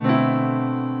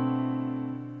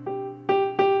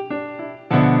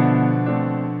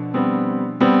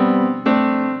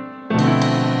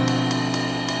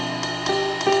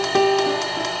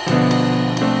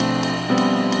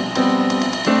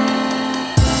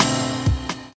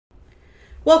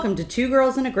Welcome to Two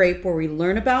Girls and a Grape, where we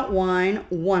learn about wine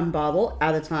one bottle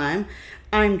at a time.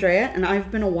 I'm Drea, and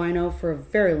I've been a wino for a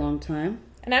very long time.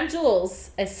 And I'm Jules,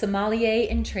 a sommelier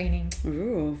in training.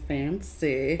 Ooh,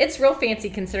 fancy. It's real fancy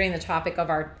considering the topic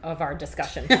of our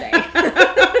discussion today.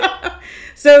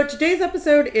 So today's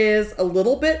episode is a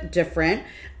little bit different.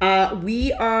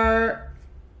 We are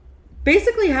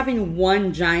basically having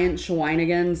one giant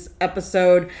Schweinigans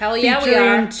episode. Hell yeah, we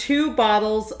featuring are. 2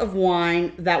 bottles of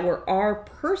wine that were our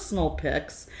personal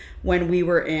picks when we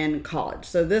were in college.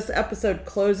 So this episode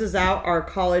closes out our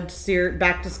college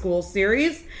back to school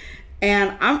series,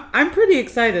 and I'm pretty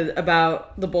excited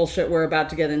about the bullshit we're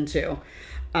about to get into.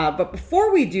 But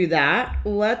before we do that,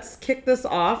 let's kick this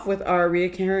off with our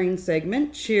reoccurring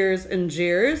segment, Cheers and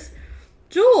Jeers.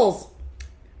 Jules,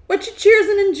 what you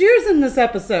cheersing and jeersing this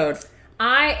episode?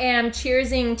 I am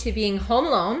cheersing to being home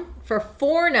alone for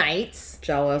 4 nights.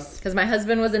 Jealous. Because my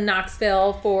husband was in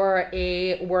Knoxville for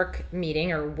a work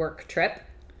meeting or work trip.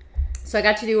 So I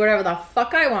got to do whatever the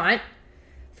fuck I want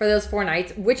for those 4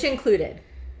 nights, which included,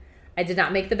 I did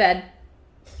not make the bed.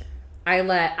 I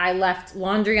left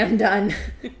laundry undone.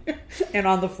 And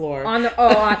on the floor.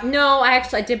 No,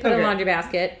 I did put in a Okay. laundry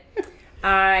basket.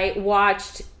 I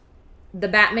watched the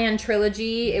Batman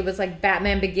trilogy. It was like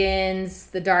Batman Begins,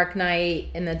 The Dark Knight,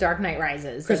 and The Dark Knight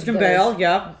Rises. Christian Bale,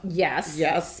 yep. Yes.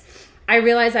 Yes. I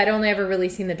realized I'd only ever really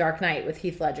seen The Dark Knight with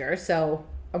Heath Ledger, so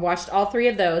I watched all 3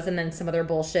 of those and then some other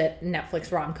bullshit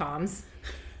Netflix rom-coms.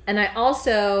 And I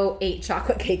also ate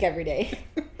chocolate cake every day.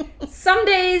 Some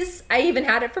days, I even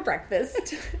had it for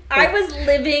breakfast. I was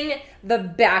living the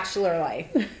bachelor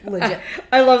life. Legit.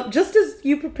 I love, just as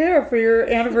you prepare for your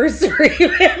anniversary.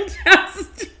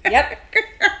 Fantastic. Yep.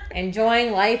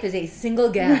 Enjoying life as a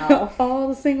single gal. All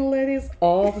the single ladies.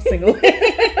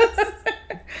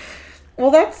 Well,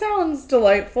 that sounds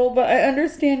delightful, but I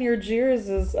understand your jeers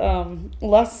is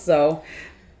less so.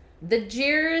 The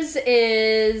jeers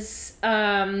is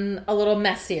a little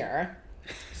messier.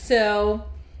 So,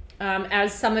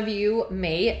 as some of you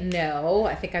may know,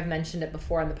 I think I've mentioned it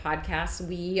before on the podcast,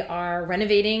 we are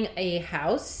renovating a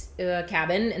house, a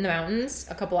cabin in the mountains,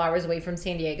 a couple hours away from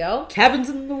San Diego. Cabins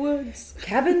in the woods.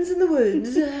 Cabins in the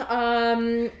woods.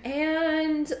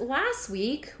 And last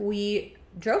week, we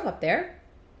drove up there,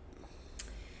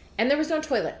 and there was no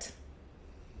toilet.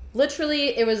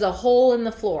 Literally, it was a hole in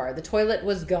the floor. The toilet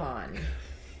was gone.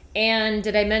 And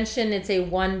did I mention it's a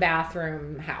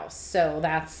 1-bathroom house? So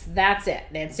that's it.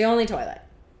 It's the only toilet.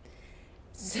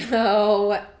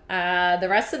 So the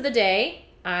rest of the day,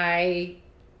 I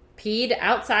peed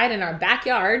outside in our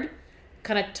backyard,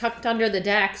 kind of tucked under the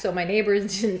deck so my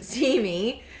neighbors didn't see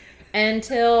me,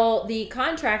 until the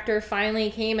contractor finally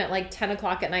came at like 10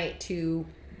 o'clock at night to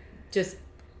just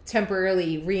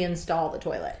temporarily reinstall the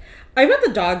toilet. I bet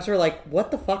the dogs were like,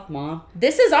 what the fuck, Mom?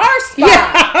 This is our spot.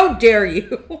 Yeah, how dare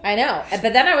you? I know.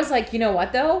 But then I was like, you know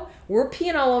what, though? We're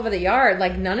peeing all over the yard.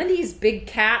 Like, none of these big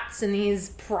cats and these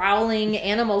prowling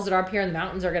animals that are up here in the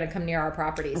mountains are going to come near our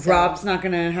property. So. Rob's not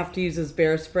going to have to use his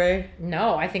bear spray?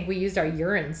 No, I think we used our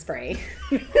urine spray.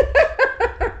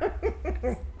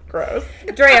 Gross.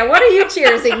 Drea, what are you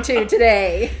cheersing to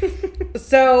today?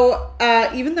 So,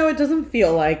 even though it doesn't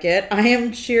feel like it, I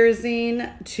am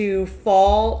cheersing to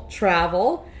fall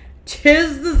travel.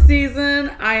 'Tis the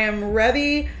season. I am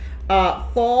ready.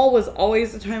 Fall was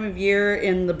always the time of year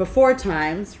in the before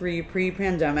times,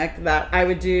 pre-pandemic, that I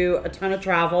would do a ton of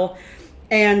travel.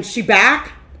 And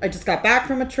I just got back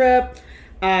from a trip.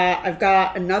 I've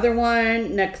got another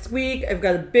one next week. I've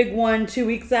got a big one 2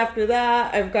 weeks after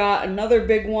that. I've got another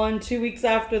big one 2 weeks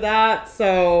after that.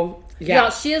 So, yeah. Y'all,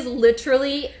 she has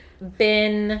literally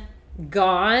been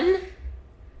gone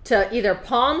to either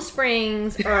Palm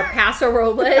Springs or Paso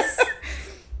Robles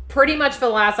pretty much for the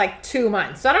last, 2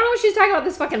 months. So I don't know what she's talking about,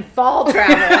 this fucking fall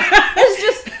travel.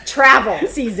 It's just travel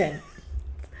season.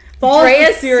 Fall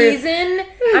Drea's serious. season,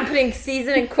 I'm putting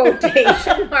season in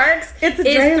quotation marks, It's is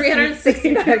Drea's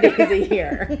 365 days a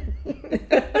year.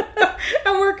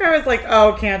 At work, I was like,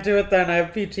 oh, can't do it then. I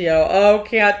have PTO. Oh,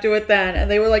 can't do it then. And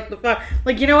they were like, the fuck?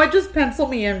 Like, you know what? Just pencil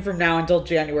me in from now until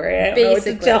January. I don't know what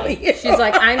to tell you. She's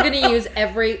like, I'm going to use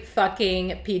every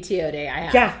fucking PTO day I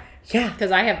have. Yeah.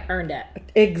 Because I have earned it.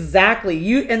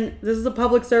 Exactly. And this is a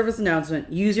public service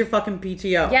announcement. Use your fucking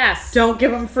PTO. Yes. Don't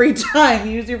give them free time.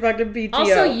 Use your fucking PTO.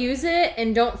 Also, use it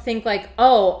and don't think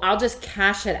I'll just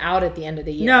cash it out at the end of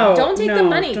the year. No, don't take the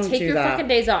money. don't Take do your that. fucking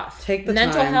days off. Take the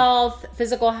mental time. health,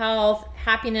 physical health,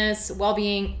 happiness,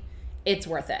 well-being. It's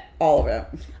worth it. All of it.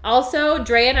 Also,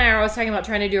 Dre and I are always talking about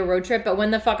trying to do a road trip, but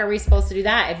when the fuck are we supposed to do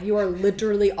that if you are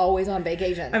literally always on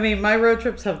vacation? I mean, my road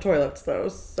trips have toilets, though.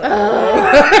 So.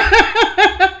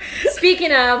 Speak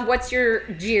Speaking of, what's your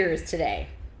jeers today?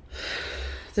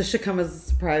 This should come as a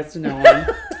surprise to no one.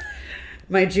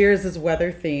 My jeers is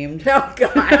weather themed. Oh,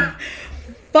 God.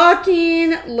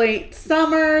 Fucking late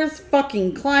summers,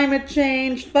 fucking climate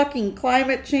change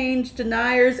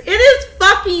deniers. It is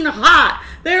fucking hot.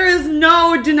 There is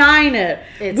no denying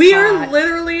it. We are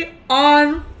literally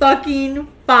on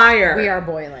fucking fire. We are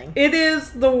boiling. It is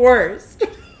the worst.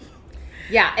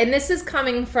 Yeah, and this is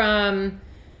coming from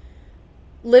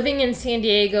living in San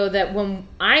Diego, that when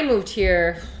I moved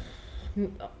here,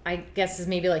 I guess is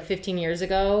maybe like 15 years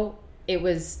ago, it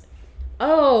was,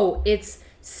 it's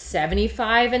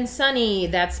 75 and sunny.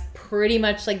 That's pretty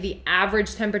much like the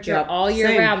average temperature all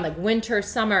year round, like winter,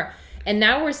 summer. And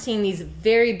now we're seeing these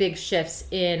very big shifts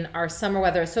in our summer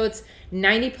weather. So it's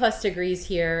 90 plus degrees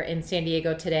here in San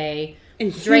Diego today.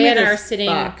 And Dre and I are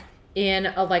sitting in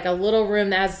a little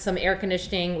room that has some air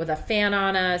conditioning with a fan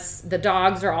on us. The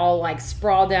dogs are all like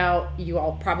sprawled out. You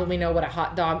all probably know what a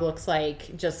hot dog looks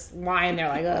like. Just lying there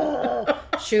like, ugh,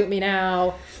 shoot me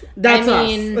now. That's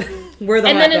us. We're the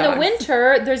hot then dogs. In the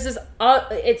winter, there's this,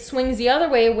 it swings the other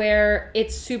way where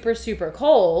it's super, super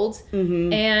cold.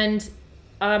 Mm-hmm. And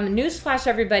newsflash,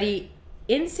 everybody,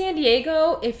 in San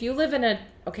Diego, if you live in I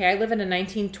live in a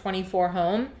 1924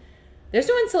 home, there's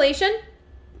no insulation.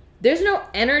 There's no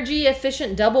energy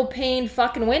efficient double paned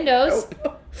fucking windows.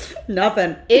 Nope.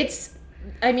 Nothing.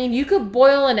 You could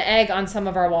boil an egg on some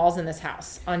of our walls in this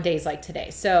house on days like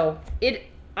today. So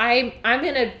I'm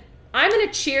gonna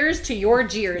cheers to your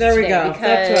jeers. There we today go. Because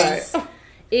that's right.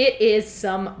 It is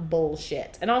some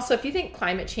bullshit. And also, if you think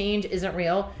climate change isn't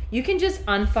real, you can just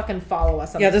unfucking follow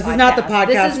us on this podcast. Is not the podcast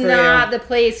This is for not you. the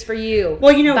place for you.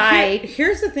 Well,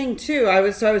 here's the thing too. I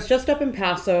was just up in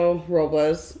Paso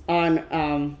Robles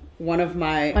on one of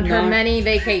my her many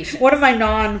vacations. One of my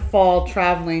non-fall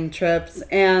traveling trips,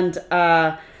 and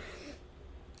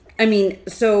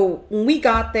so when we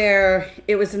got there,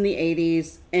 it was in the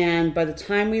 80s, and by the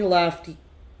time we left,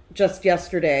 just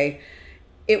yesterday,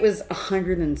 it was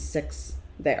 106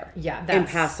 there. Yeah, in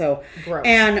Paso. Gross.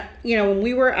 And when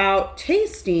we were out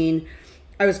tasting,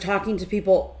 I was talking to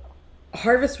people.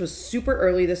 Harvest was super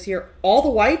early this year. All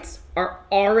the whites have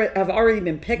already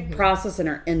been picked, processed, and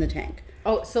are in the tank.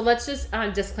 Oh, so let's just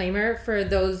disclaimer for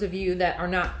those of you that are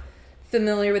not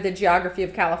familiar with the geography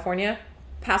of California.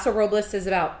 Paso Robles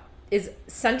is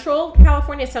central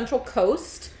California, central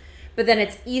coast, but then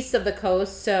it's east of the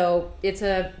coast, so it's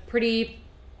a pretty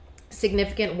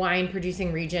significant wine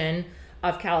producing region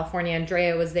of California.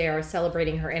 Andrea was there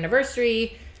celebrating her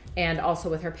anniversary and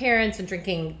also with her parents and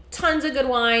drinking tons of good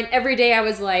wine. Every day I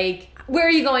was like, where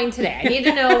are you going today? I need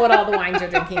to know what all the wines you're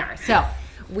drinking are. So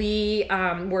we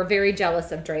were very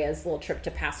jealous of Drea's little trip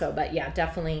to Paso, but yeah,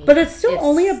 definitely. But it's still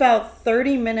only about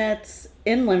 30 minutes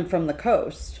inland from the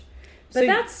coast. But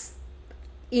that's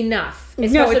enough,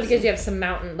 especially because you have some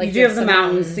mountain. Like you have the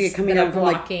mountains, so you're coming down from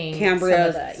like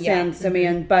Cambria, San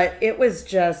Simeon. But it was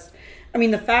just,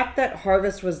 the fact that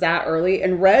harvest was that early,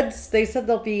 and reds, they said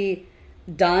they'll be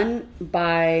done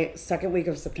by second week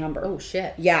of September. Oh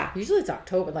shit! Yeah, usually it's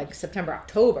October, like September,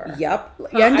 October. Yep,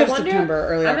 end of September,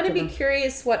 early October. I'm going to be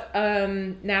curious what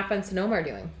Napa and Sonoma are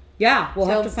doing. Yeah, we'll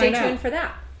have to find out. Stay tuned for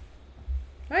that.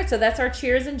 All right, so that's our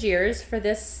cheers and jeers for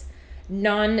this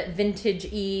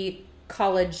non-vintage-y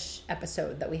college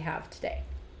episode that we have today.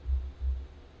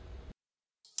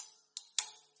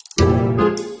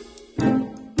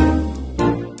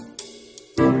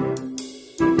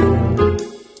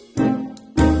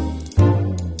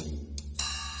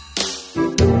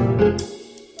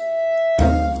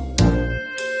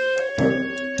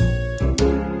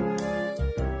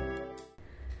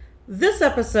 This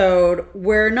episode,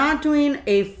 we're not doing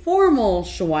a formal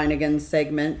Shawinigan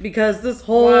segment because this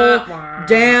whole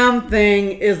damn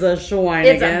thing is a Shawinigan.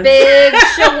 It's a big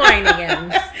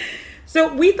Shawinigan.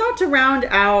 So we thought to round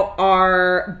out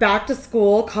our back to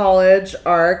school college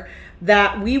arc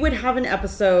that we would have an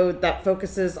episode that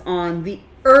focuses on the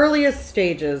earliest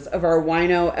stages of our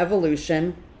wino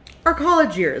evolution, our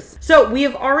college years. So we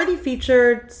have already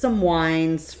featured some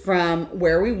wines from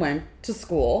where we went to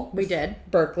school. We did.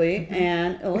 Berkeley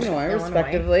and Illinois,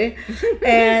 respectively.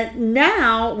 And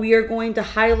now we are going to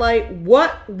highlight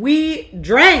what we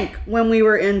drank when we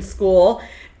were in school.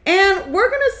 And we're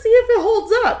going to see if it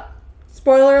holds up.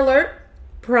 Spoiler alert,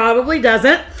 probably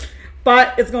doesn't.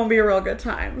 But it's going to be a real good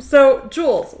time. So,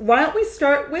 Jules, why don't we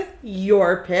start with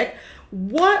your pick?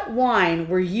 What wine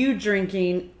were you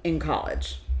drinking in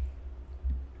college?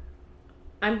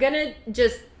 I'm going to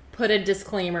just put a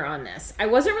disclaimer on this. I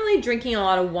wasn't really drinking a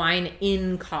lot of wine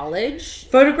in college.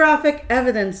 Photographic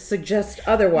evidence suggests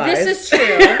otherwise. This is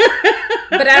true.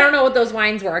 But I don't know what those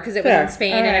wines were because it was Fair. in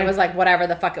Spain All and right. it was like whatever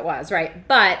the fuck it was, right?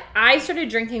 But I started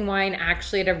drinking wine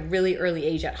actually at a really early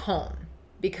age at home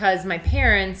because my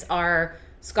parents are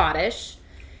Scottish.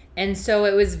 And so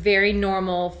it was very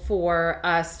normal for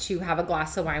us to have a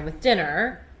glass of wine with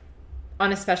dinner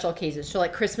on a special occasion. So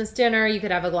like Christmas dinner, you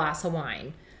could have a glass of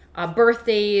wine.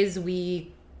 Birthdays,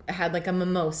 we had like a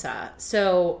mimosa.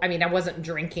 So, I mean, I wasn't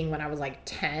drinking when I was like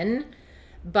 10,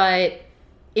 but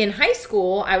in high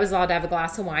school, I was allowed to have a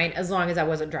glass of wine as long as I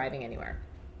wasn't driving anywhere.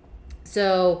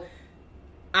 So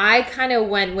I kind of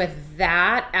went with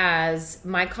that as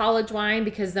my college wine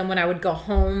because then when I would go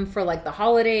home for like the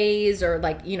holidays or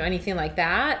like, you know, anything like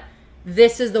that,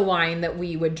 this is the wine that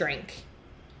we would drink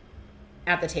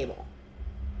at the table.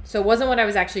 So it wasn't what I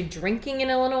was actually drinking in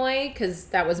Illinois because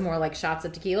that was more like shots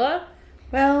of tequila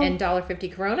Well, and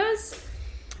 $1.50 Coronas.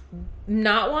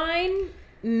 Not wine.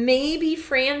 Maybe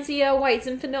Franzia White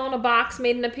Zinfandel in a box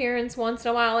made an appearance once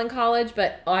in a while in college,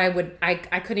 but I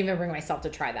couldn't even bring myself to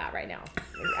try that right now.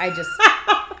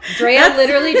 Drea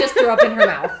literally just threw up in her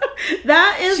mouth.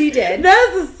 She did.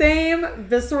 That is the same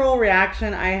visceral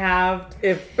reaction I have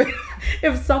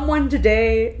if someone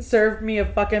today served me a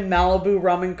fucking Malibu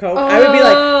rum and coke. I would be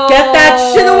like, get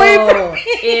that shit away from me.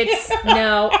 It's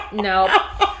no.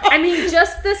 I mean,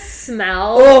 just the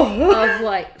smell of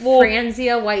like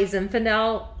Franzia White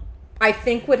Zinfandel, I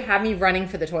think would have me running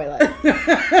for the toilet to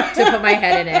put my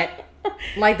head in it.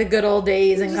 Like the good old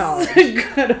days in college.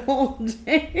 Good old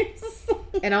days.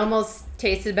 It almost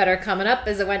tasted better coming up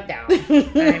as it went down.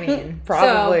 I mean,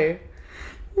 Probably.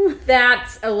 So,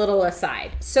 that's a little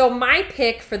aside. So my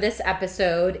pick for this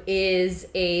episode is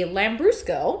a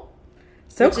Lambrusco.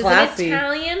 So which classy. is an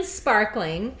Italian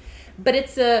sparkling, but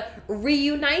it's a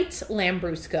Reunite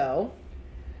Lambrusco.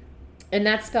 And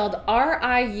that's spelled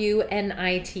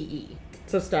Riunite.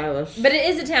 So stylish. But it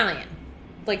is Italian.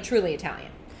 Like truly Italian.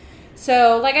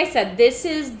 So, like I said, this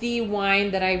is the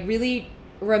wine that I really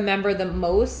remember the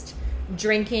most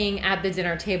drinking at the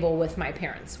dinner table with my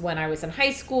parents when I was in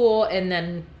high school and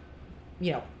then,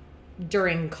 you know,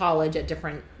 during college at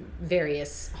different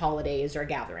various holidays or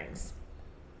gatherings.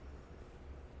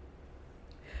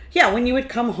 Yeah, when you would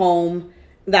come home,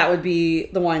 that would be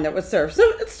the wine that was served. So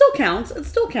it still counts. It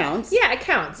still counts. Yeah, it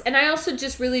counts. And I also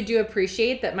just really do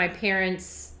appreciate that my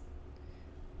parents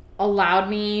allowed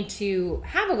me to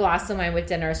have a glass of wine with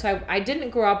dinner. So I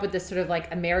didn't grow up with this sort of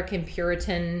like American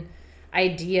Puritan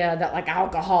idea that like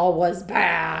alcohol was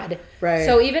bad. Right.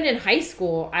 So even in high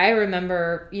school, I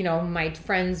remember, you know, my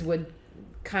friends would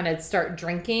kind of start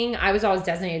drinking. I was always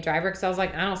designated driver because I was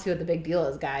like, I don't see what the big deal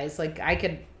is, guys. Like I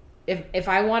could, if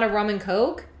I want a rum and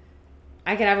coke,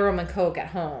 I could have a rum and coke at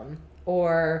home,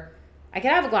 or I could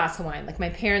have a glass of wine. Like my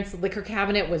parents' liquor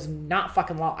cabinet was not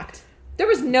fucking locked. There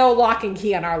was no lock and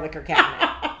key on our liquor cabinet.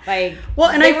 Like,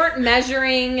 they weren't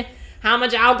measuring how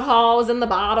much alcohol was in the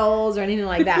bottles or anything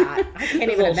like that. I can't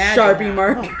even imagine Sharpie that.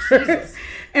 marker. Oh, Jesus.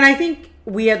 And I think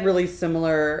we had really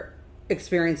similar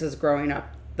experiences growing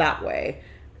up that way.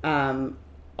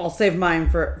 I'll save mine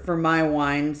for my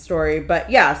wine story.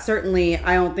 But yeah, certainly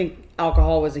I don't think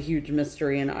alcohol was a huge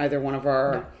mystery in either one of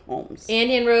our homes.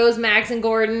 Andy and Rose, Max and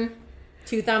Gordon,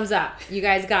 2 thumbs up. You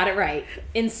guys got it right.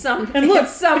 In some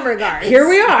regards. Here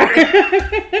we are.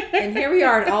 And here we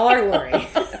are in all our glory.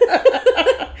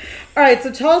 All right,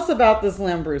 so tell us about this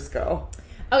Lambrusco.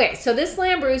 Okay, so this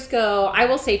Lambrusco, I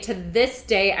will say to this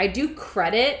day, I do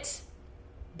credit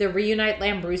the Reunite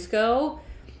Lambrusco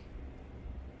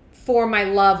for my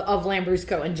love of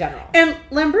Lambrusco in general. And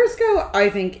Lambrusco, I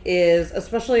think, is,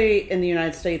 especially in the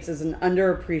United States, is an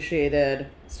underappreciated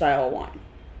style of wine.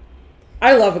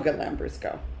 I love a good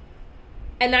Lambrusco.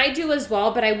 And I do as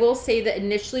well, but I will say that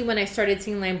initially when I started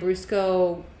seeing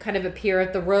Lambrusco kind of appear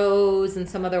at the Rose and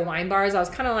some other wine bars, I was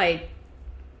kind of like,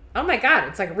 oh my God,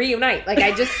 it's like Reunite. Like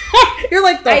I just... You're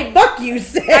like, fuck you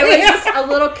say? I was just a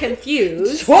little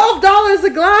confused. $12 a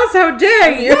glass, how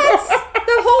dare you? What?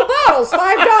 The whole bottle's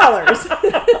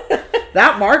 $5.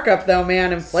 That markup though,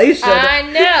 man, inflation. I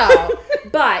know.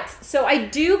 But, so I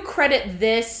do credit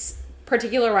this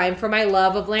particular wine for my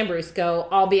love of Lambrusco,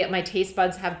 albeit my taste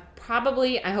buds have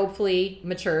probably, I hopefully,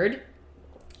 matured.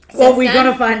 Well, we're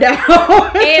going to find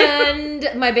out. And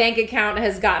my bank account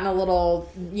has gotten a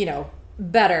little, you know,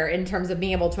 better in terms of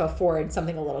being able to afford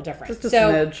something a little different. Just a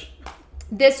smidge.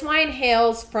 This wine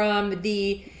hails from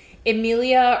the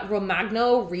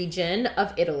Emilia-Romagna region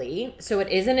of Italy. So it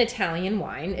is an Italian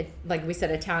wine. Like we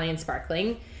said, Italian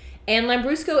sparkling. And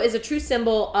Lambrusco is a true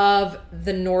symbol of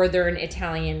the northern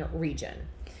Italian region.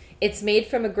 It's made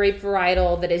from a grape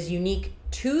varietal that is unique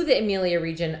to the Emilia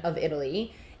region of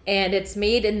Italy. And it's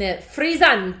made in the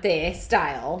frizzante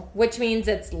style, which means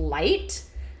it's light,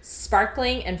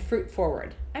 sparkling, and fruit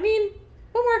forward. I mean,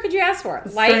 what more could you ask for?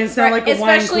 Light, sound like a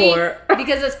wine cooler.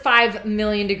 Because it's 5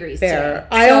 million degrees fair. today.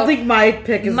 I don't think my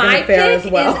pick is going to fare as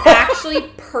well. My pick is actually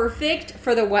perfect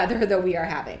for the weather that we are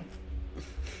having.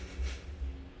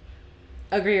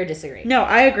 Agree or disagree? No,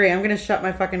 I agree. I'm going to shut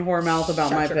my fucking whore mouth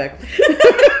about my pick.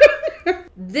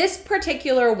 This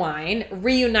particular wine,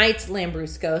 Reunite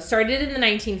Lambrusco, started in the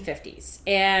 1950s.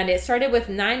 And it started with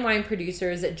 9 wine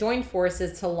producers that joined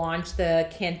forces to launch the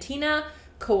Cantina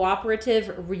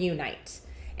Cooperative Reunite.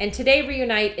 And today,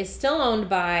 Reunite is still owned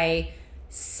by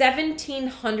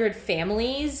 1,700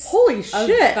 families Holy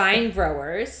shit. of vine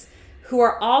growers who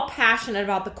are all passionate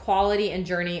about the quality and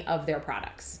journey of their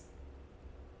products.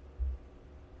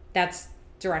 That's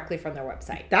directly from their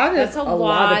website. That's a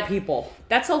lot of people.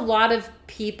 That's a lot of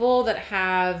people that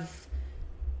have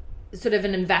sort of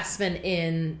an investment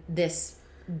in this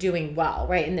doing well,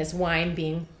 right? In this wine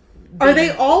being... Are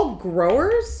they all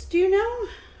growers? Do you know?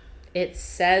 It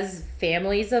says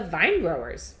families of vine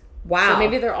growers. Wow. So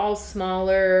maybe they're all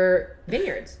smaller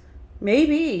vineyards.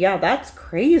 Maybe. Yeah, that's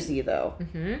crazy, though.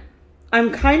 Mm-hmm.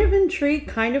 I'm kind of intrigued,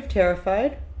 kind of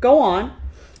terrified. Go on.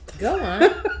 Go on.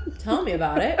 Tell me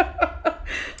about it.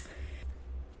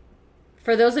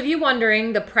 For those of you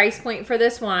wondering, the price point for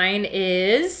this wine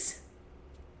is...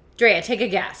 Drea, take a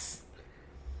guess.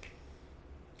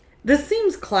 This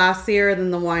seems classier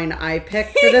than the wine I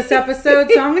picked for this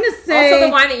episode, so I'm going to say... Also,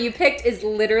 the wine that you picked is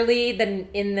literally,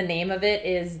 in the name of it,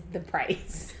 is the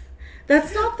price.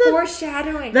 That's not the...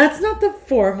 Foreshadowing. That's not the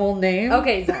formal name.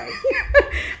 Okay, sorry.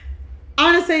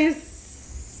 I'm going to say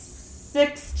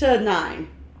 6 to 9.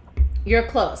 You're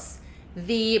close.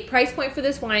 The price point for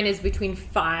this wine is between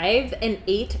 $5 and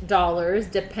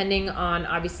 $8, depending on,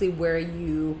 obviously, where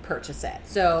you purchase it.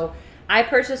 So, I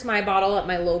purchased my bottle at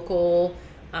my local...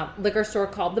 liquor store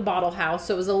called the Bottle House.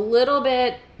 So it was a little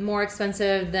bit more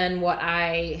expensive than what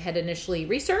I had initially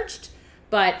researched,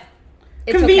 but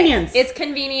it's convenience. Okay. It's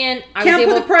convenient. I Can't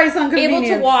was put the price on convenience.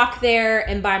 able to walk there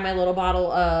and buy my little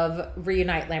bottle of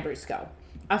Reunite Lambrusco.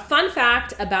 A fun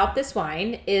fact about this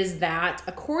wine is that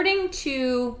according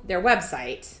to their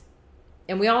website,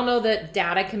 and we all know that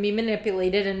data can be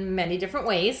manipulated in many different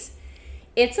ways,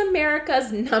 it's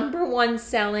America's #1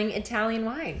 selling Italian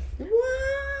wine.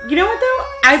 What? You know what,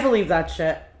 though? I believe that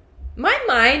shit. My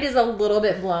mind is a little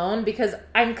bit blown because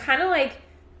I'm kind of like,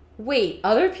 wait,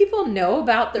 other people know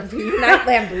about the Reunite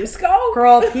Lambrusco?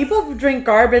 Girl, people drink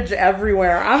garbage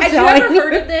everywhere. Had you ever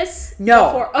heard of this No,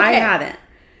 before? Okay. I hadn't.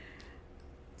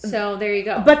 So there you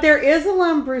go. But there is a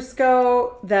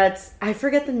Lambrusco that's, I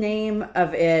forget the name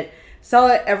of it. Sell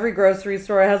it at every grocery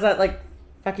store. It has that like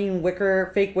fucking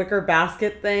fake wicker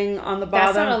basket thing on the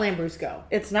bottom. That's not a Lambrusco.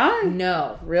 It's not?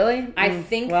 No. Really? I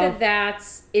think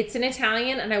it's an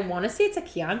Italian, and I want to say it's a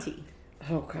Chianti.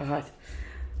 Oh, God.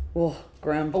 Oh,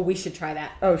 grim. Oh, we should try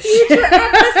that. Oh, shit.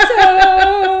 Episode.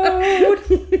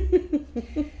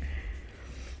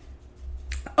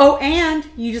 Oh, and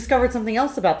you discovered something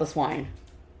else about this wine.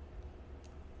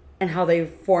 And how they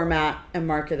format and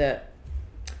market it.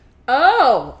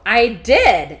 Oh, I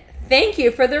did. Thank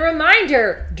you for the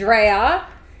reminder, Drea.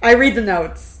 I read the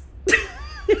notes.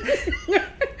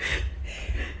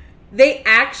 They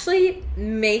actually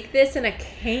make this in a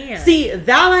can. See,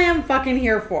 that I am fucking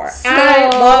here for. So, I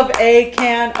love a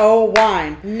can of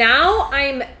wine. Now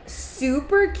I'm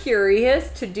super curious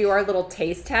to do our little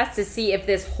taste test to see if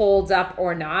this holds up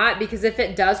or not. Because if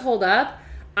it does hold up,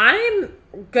 I'm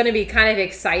going to be kind of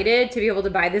excited to be able to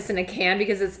buy this in a can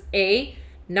because it's A,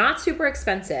 not super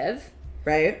expensive.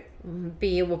 Right?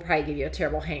 B, it will probably give you a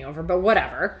terrible hangover, but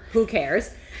whatever. Who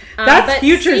cares? That's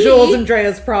future Jules and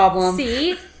Drea's problem.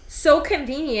 C, so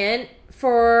convenient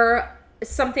for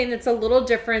something that's a little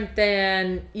different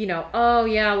than, oh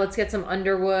yeah, let's get some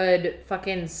Underwood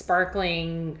fucking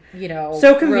sparkling,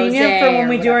 So convenient for when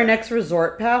we do whatever. our next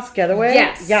resort pass getaway?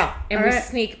 Yes. Yeah. And we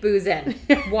sneak booze in.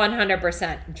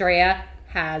 100%. Drea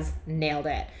has nailed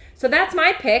it. So that's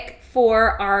my pick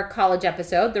for our college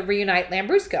episode, the Reunite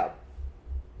Lambrusco.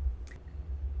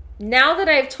 Now that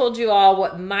I've told you all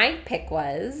what my pick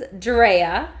was,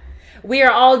 Drea, we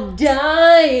are all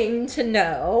dying to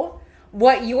know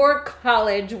what your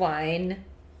college wine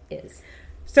is.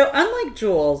 So unlike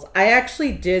Jules, I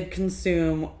actually did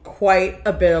consume quite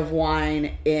a bit of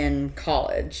wine in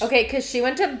college. Okay, because she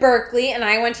went to Berkeley and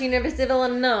I went to University of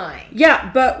Illinois. Yeah,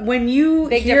 but when you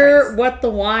Big hear difference. what the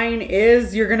wine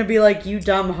is, you're going to be like, you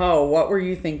dumb hoe. What were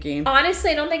you thinking?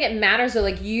 Honestly, I don't think it matters. Though.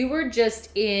 Like, you were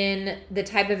just in the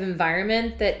type of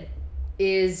environment that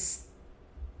is...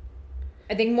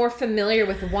 I think, more familiar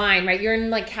with wine, right? You're in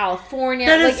like California,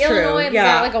 That like is true, Illinois is yeah.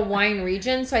 not like a wine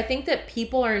region. So I think that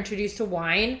people are introduced to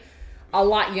wine a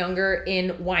lot younger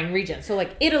in wine regions. So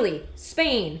like Italy,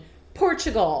 Spain,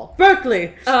 Portugal,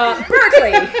 Berkeley.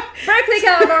 Berkeley,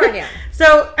 California.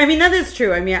 So, I mean, that is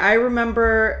true. I mean, I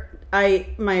remember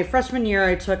my freshman year,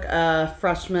 I took a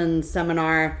freshman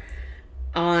seminar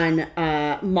on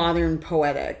modern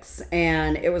poetics,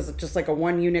 and it was just like a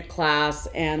 1-unit class,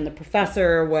 and the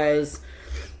professor was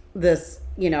this,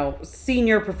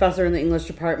 senior professor in the English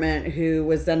department who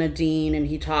was then a dean, and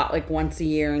he taught like once a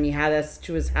year, and he had us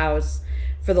to his house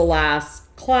for the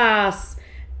last class,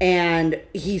 and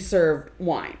he served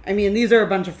wine. I mean, these are a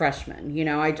bunch of freshmen,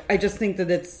 I just think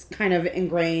that it's kind of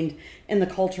ingrained in the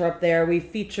culture up there. We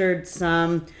featured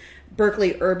some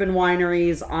Berkeley urban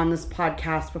wineries on this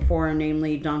podcast before,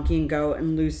 namely Donkey and Goat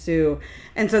and Lusu.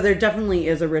 And so there definitely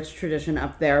is a rich tradition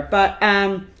up there. But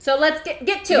so let's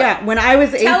get to it. Yeah, when I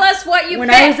was Tell us what you When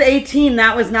picked. I was 18,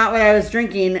 that was not what I was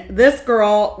drinking. This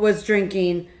girl was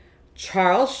drinking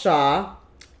Charles Shaw,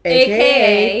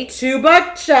 aka Two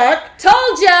Buck Chuck.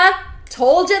 Told ya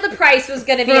the price was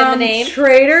going to be in the name.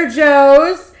 Trader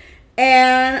Joe's.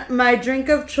 And my drink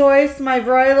of choice, my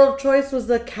varietal of choice was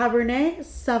the Cabernet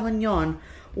Sauvignon.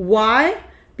 Why?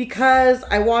 Because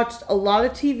I watched a lot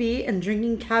of TV, and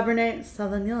drinking Cabernet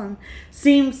Sauvignon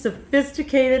seemed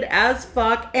sophisticated as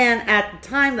fuck. And at the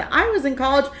time that I was in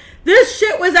college, this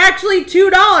shit was actually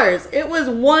 $2. It was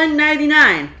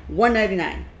 $1.99.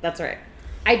 $1.99. That's right.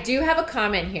 I do have a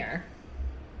comment here.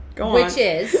 Go on. Which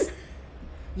is,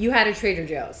 you had a Trader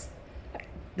Joe's.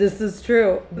 This is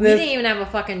true. We didn't even have a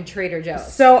fucking Trader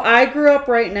Joe's. So I grew up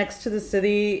right next to the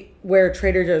city where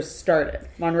Trader Joe's started,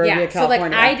 Monrovia, California. So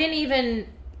like I didn't even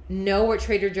know what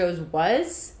Trader Joe's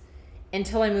was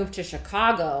until I moved to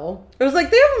Chicago. It was like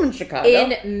they have them in Chicago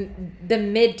in the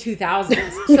mid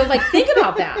 2000s. So like think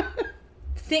about that.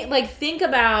 Think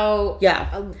about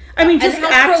I mean, just and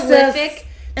how access prolific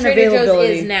and Trader Joe's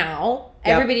availability is now.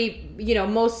 Yep. Everybody,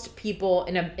 most people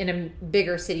in a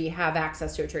bigger city have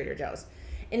access to a Trader Joe's.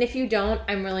 And if you don't,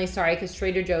 I'm really sorry, because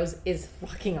Trader Joe's is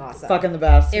fucking awesome. Fucking the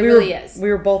best. It really is. We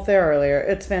were both there earlier.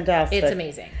 It's fantastic. It's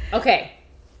amazing. Okay,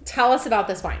 tell us about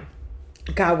this wine.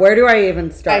 God, where do I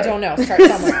even start? I don't know. Start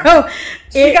somewhere.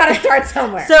 You got to start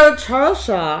somewhere. So Charles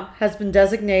Shaw has been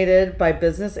designated by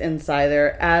Business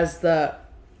Insider as the,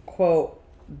 quote,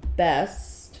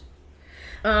 best.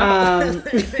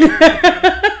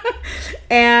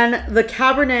 And the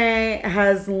Cabernet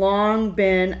has long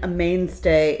been a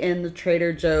mainstay in the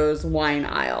Trader Joe's wine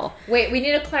aisle. Wait, we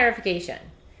need a clarification.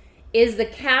 Is the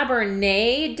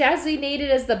Cabernet designated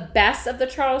as the best of the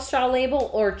Charles Shaw label,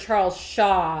 or Charles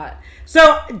Shaw?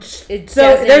 So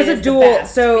there's a dual.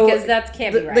 Because that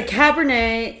can't be right. The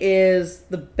Cabernet is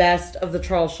the best of the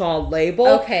Charles Shaw label.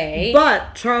 Okay.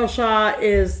 But Charles Shaw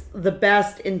is the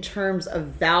best in terms of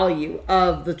value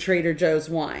of the Trader Joe's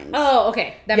wines. Oh,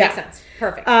 okay. That makes sense.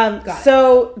 Perfect.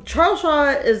 So Charles Shaw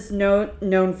is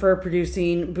known for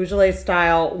producing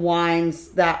Beaujolais-style wines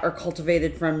that are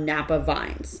cultivated from Napa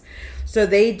vines. So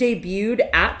they debuted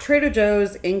at Trader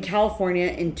Joe's in California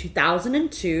in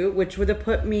 2002, which would have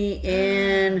put me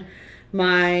in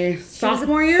my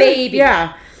sophomore year. Baby.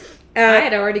 Yeah. I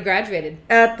had already graduated.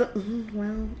 I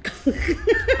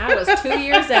was 2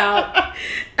 years out.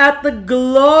 At the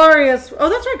glorious... Oh,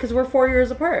 that's right, because we're 4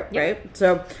 years apart, right?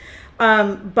 So,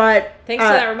 but... Thanks for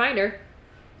that reminder.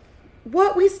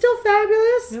 What? We still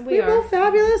fabulous? We are. Both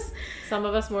fabulous? Some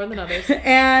of us more than others.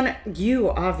 And you,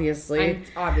 obviously. I'm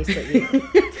obviously you.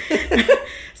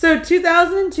 So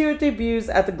 2002 it debuts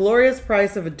at the glorious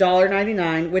price of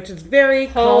 $1.99, which is very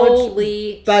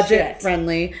Holy college budget shit.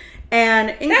 friendly. And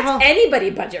That's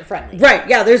anybody budget friendly. Right,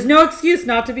 yeah, there's no excuse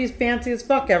not to be fancy as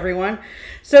fuck, everyone.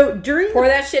 So pour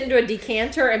that shit into a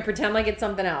decanter and pretend like it's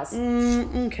something else.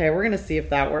 Okay, we're going to see if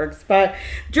that works. But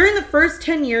during the first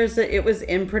 10 years that it was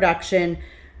in production,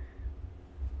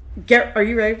 are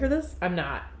you ready for this? I'm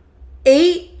not.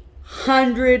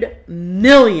 800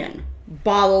 million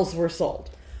bottles were sold.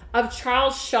 Of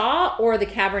Charles Shaw or the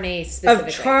Cabernet specifically?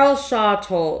 Of Charles Shaw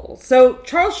total. So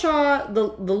Charles Shaw, the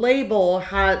label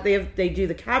they do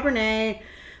the Cabernet,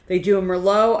 they do a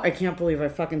Merlot. I can't believe I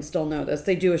fucking still know this.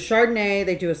 They do a Chardonnay,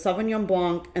 they do a Sauvignon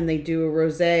Blanc, and they do a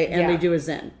Rosé, and they do a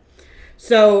Zin.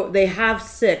 So they have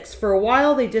 6. For a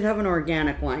while, they did have an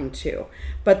organic line too,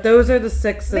 but those are the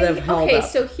 6 that have held up. Okay,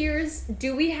 so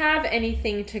do we have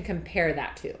anything to compare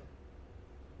that to?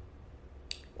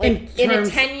 Like in a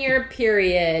 10-year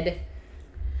period,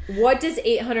 What does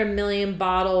 800 million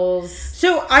bottles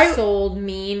sold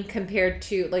mean compared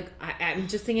to, like, I'm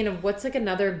just thinking of what's like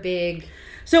another big...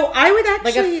 So I would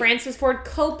actually... Like a Francis Ford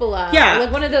Coppola. Yeah.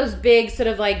 Like one of those big sort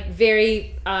of like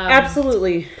very...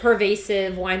 absolutely.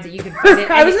 Pervasive wines that you can find.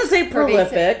 I was going to say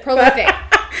prolific. Prolific.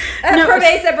 No,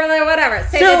 pervasive, whatever.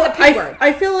 Say it's a P word.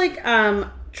 I feel like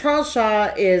Charles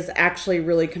Shaw is actually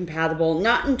really compatible,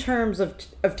 not in terms of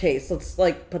taste. Let's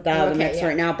like put that out of the mix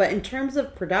right now. But in terms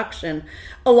of production,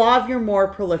 a lot of your more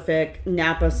prolific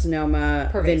Napa Sonoma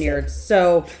vineyards.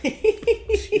 So,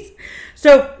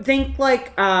 so think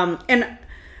like, and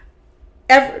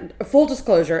full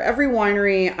disclosure, every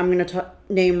winery I'm going to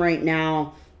name right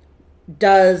now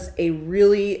does a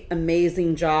really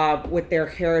amazing job with their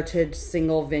heritage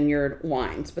single vineyard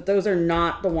wines, but those are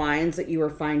not the wines that you are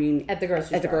finding at the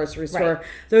grocery store. Right.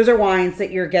 Those are wines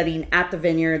that you're getting at the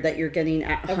vineyard, that you're getting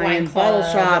at high-end bottle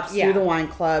shops, through the wine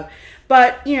club.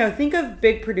 But think of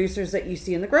big producers that you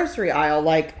see in the grocery aisle,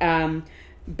 like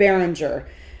Beringer,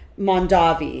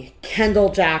 Mondavi,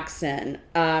 Kendall Jackson,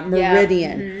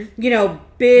 Meridian.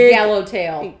 Big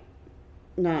Yellowtail.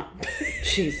 Not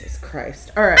Jesus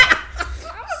Christ. All right.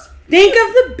 Think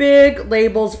of the big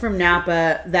labels from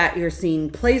Napa that you're seeing.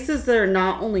 Places that are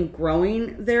not only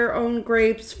growing their own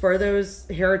grapes for those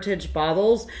heritage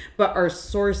bottles, but are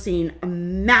sourcing a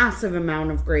massive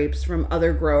amount of grapes from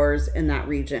other growers in that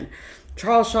region.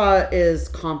 Charles Shaw is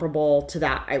comparable to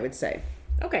that, I would say.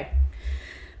 Okay.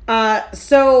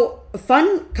 So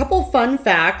couple fun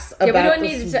facts about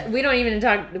we don't need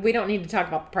to talk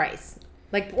about the price.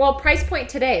 Price point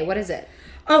today, what is it?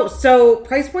 Oh, so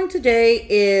price point today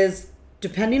is,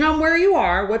 depending on where you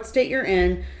are, what state you're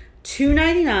in,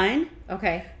 $2.99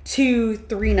 to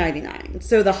 $3.99.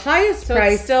 So the highest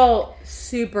price... it's still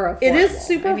super affordable. It is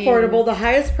super affordable. The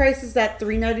highest price is that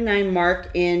 $3.99 mark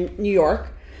in New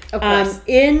York. Of course.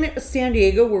 In San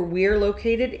Diego, where we're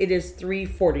located, it is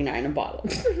 $3.49 a bottle.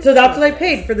 So that's what I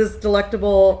paid for this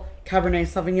delectable Cabernet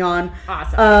Sauvignon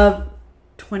of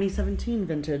 2017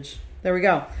 vintage. There we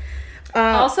go.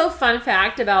 Also, fun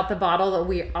fact about the bottle that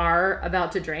we are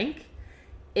about to drink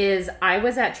is I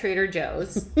was at Trader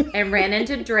Joe's and ran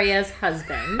into Drea's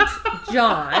husband,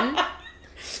 John,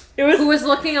 who was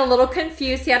looking a little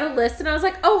confused. He had a list, and I was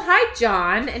like, "Oh, hi,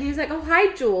 John," and he was like, "Oh,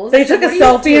 hi, Jules." They took a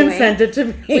selfie and sent it to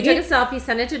me. We took a selfie,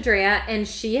 sent it to Drea, and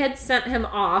she had sent him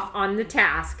off on the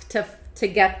task to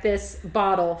get this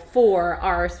bottle for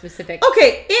our specific...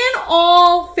 Okay, in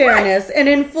all fairness, and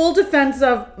in full defense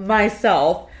of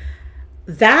myself,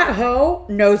 that hoe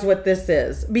knows what this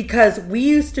is, because we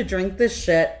used to drink this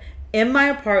shit in my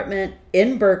apartment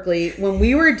in Berkeley when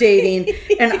we were dating,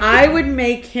 and I would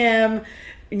make him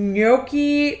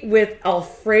gnocchi with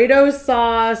Alfredo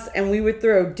sauce, and we would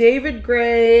throw David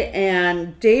Gray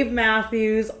and Dave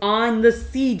Matthews on the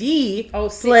CD player.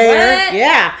 What?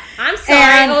 Yeah. I'm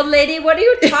sorry, old lady. What are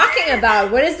you talking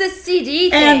about? What is this CD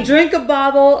thing? And drink a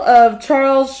bottle of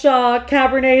Charles Shaw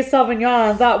Cabernet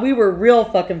Sauvignon. Thought we were real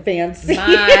fucking fancy.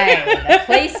 The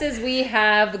places we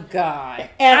have gone.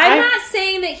 And I'm not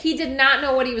saying that he did not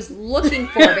know what he was looking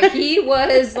for, but he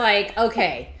was like,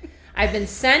 okay, I've been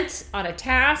sent on a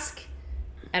task,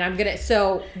 and I'm gonna...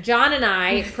 So John and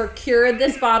I procured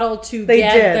this bottle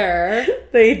together.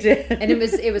 They did. And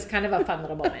it was kind of a fun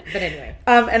little moment. But anyway.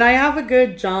 And I have a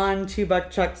good John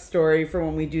Two-Buck Chuck story for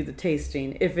when we do the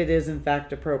tasting, if it is in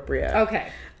fact appropriate.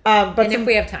 Okay. If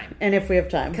we have time.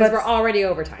 Because we're already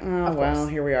over time. Oh, well,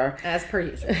 here we are. As per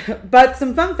usual. But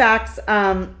some fun facts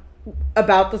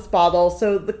about this bottle.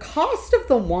 So the cost of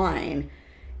the wine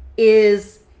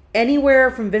is anywhere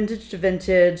from vintage to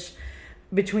vintage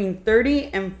between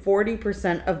 30 and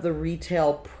 40% of the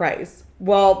retail price.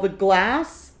 While the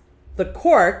glass, the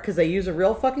cork, because they use a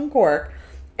real fucking cork,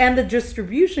 and the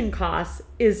distribution cost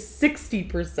is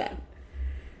 60%.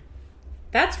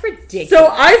 That's ridiculous. So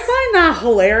I find that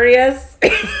hilarious.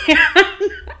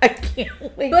 I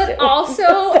can't wait. But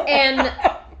also, and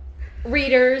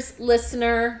readers,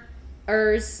 listeners,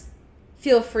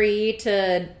 feel free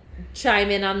to chime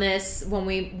in on this when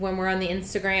we're on the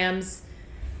Instagrams.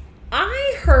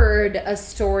 I heard a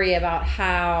story about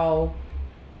how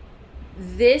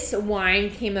this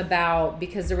wine came about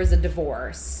because there was a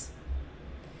divorce,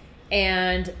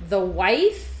 and the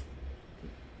wife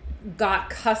got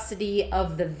custody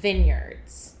of the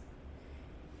vineyards,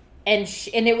 and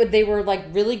they were like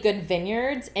really good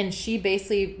vineyards, and she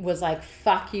basically was like,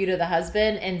 "Fuck you" to the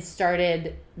husband and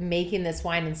started making this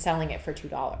wine and selling it for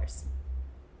 $2.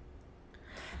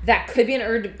 That could be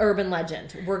an urban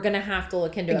legend. We're going to have to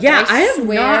look into it. Yeah, I have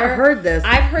not heard this.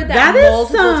 I've heard that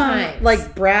multiple times.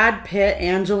 Like Brad Pitt,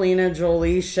 Angelina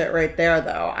Jolie shit right there,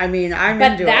 though. I mean, I'm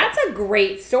into it. But that's a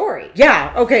great story.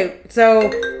 Yeah, okay, so...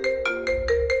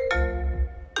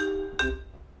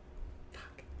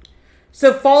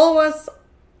 So follow us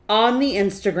on the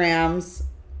Instagrams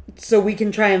so we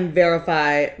can try and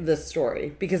verify this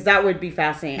story, because that would be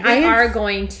fascinating. We are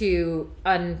going to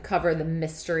uncover the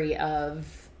mystery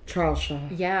of... Charles Shaw.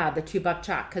 Yeah, the 2 buck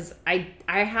chalk. Because I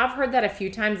have heard that a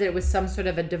few times, that it was some sort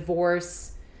of a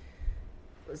divorce,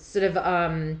 sort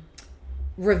of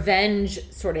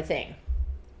revenge sort of thing.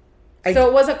 So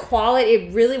it was a quality.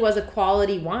 It really was a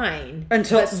quality wine.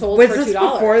 Until sold was for this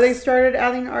 $2. Before they started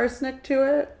adding arsenic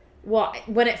to it? Well,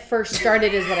 when it first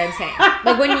started is what I'm saying.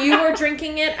 Like when you were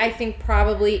drinking it, I think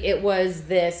probably it was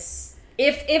this.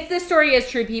 If this story is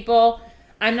true, people.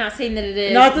 I'm not saying that it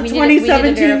is. Not the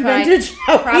 2017 vintage.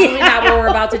 Probably not what we're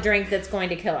about to drink that's going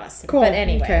to kill us. Cool. But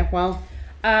anyway. Okay, well.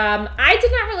 I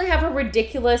did not really have a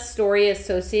ridiculous story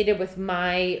associated with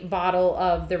my bottle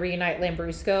of the Reunite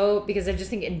Lambrusco, because I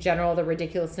just think in general the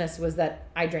ridiculousness was that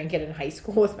I drank it in high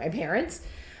school with my parents.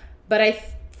 But I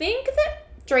think that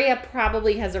Drea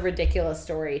probably has a ridiculous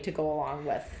story to go along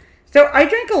with. So I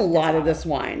drank a lot of this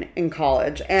wine in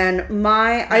college, and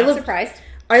surprised.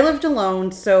 I lived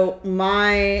alone, so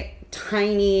my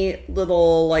tiny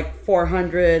little, like,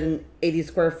 480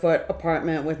 square foot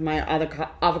apartment with my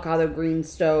avocado green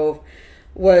stove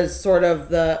was sort of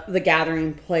the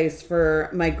gathering place for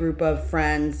my group of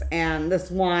friends. And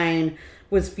this wine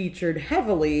was featured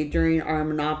heavily during our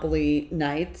Monopoly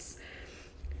nights.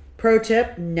 Pro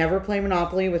tip, never play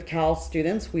Monopoly with Cal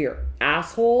students. We are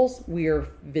assholes. We are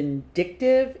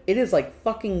vindictive. It is like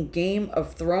fucking Game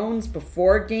of Thrones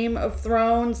before Game of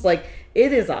Thrones. Like,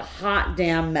 it is a hot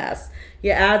damn mess. You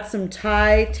add some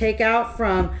Thai takeout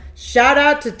from, shout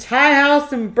out to Thai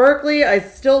House in Berkeley. I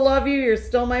still love you. You're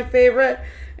still my favorite.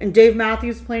 And Dave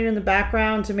Matthews playing in the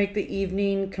background to make the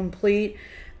evening complete.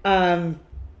 Well,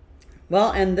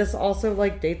 and this also,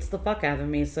 like, dates the fuck out of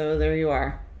me. So there you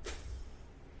are.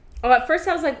 Oh, at first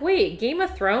I was like, wait, Game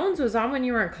of Thrones was on when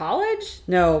you were in college?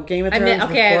 No, Game of Thrones.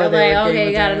 Okay,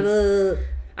 got it.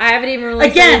 I haven't even really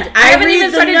I haven't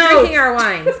even started drinking our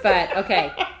wines, but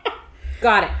okay.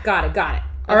 Got it. Okay.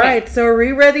 All right, so are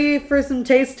we ready for some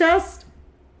taste test?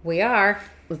 We are.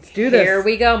 Let's do this. Here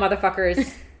we go,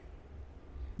 motherfuckers.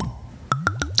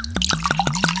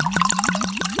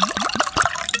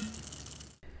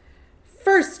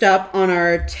 First up on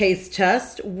our taste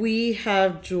test, we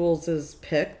have Jules's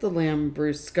pick, the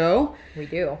Lambrusco. We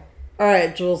do. All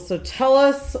right, Jules, so tell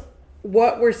us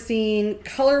what we're seeing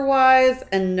color-wise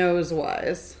and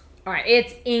nose-wise. All right,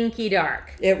 it's inky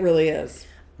dark. It really is.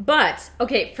 But,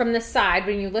 okay, from the side,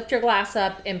 when you lift your glass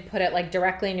up and put it, like,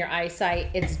 directly in your eyesight,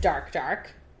 it's dark.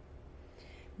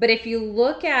 But if you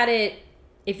look at it,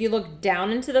 if you look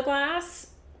down into the glass,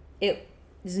 it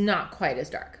is not quite as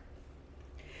dark.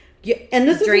 Yeah, and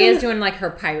this Drea's doing like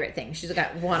her pirate thing. She's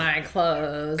got one eye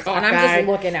closed, and I'm just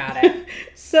looking at it.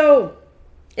 So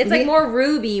it's like more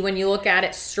ruby when you look at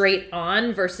it straight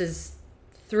on versus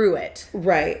through it.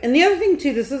 Right. And the other thing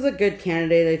too, this is a good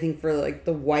candidate, I think, for like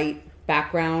the white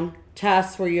background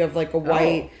test where you have like a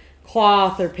white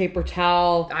cloth or paper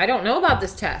towel. I don't know about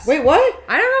this test. Wait, what?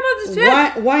 I don't know about this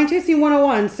test. Wine tasting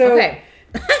 101. So okay.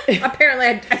 Apparently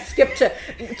I skipped to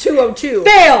 202.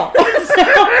 Fail.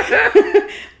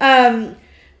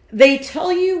 They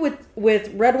tell you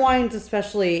with red wines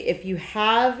especially, if you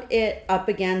have it up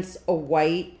against a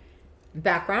white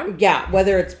background,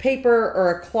 whether it's paper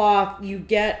or a cloth, you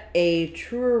get a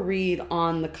truer read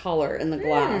on the color in the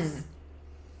glass.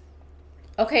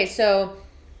 Okay, so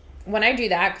when I do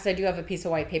that, because I do have a piece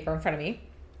of white paper in front of me,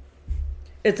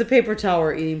 it's a paper towel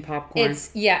or eating popcorn.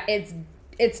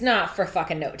 It's not for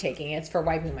fucking note taking. It's for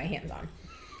wiping my hands on.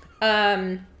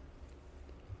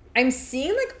 I'm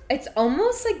seeing like it's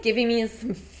almost like giving me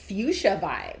some fuchsia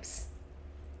vibes.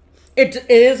 It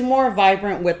is more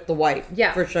vibrant with the white.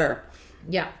 Yeah, for sure.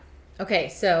 Yeah. Okay,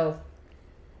 so.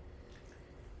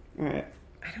 All right.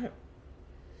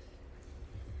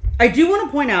 I do want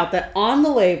to point out that on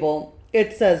the label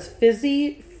it says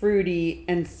fizzy, fruity,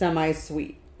 and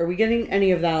semi-sweet. Are we getting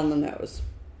any of that on the nose?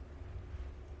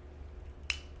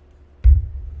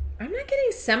 I'm not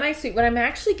getting semi-sweet. What I'm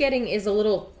actually getting is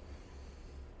almost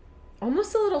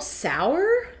a little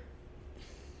sour.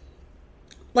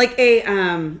 Like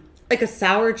a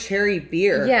sour cherry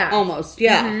beer. Yeah. Almost,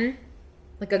 yeah. Mm-hmm.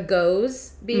 Like a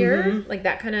Goes beer. Mm-hmm. Like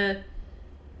that kind of...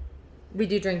 We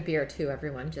do drink beer too,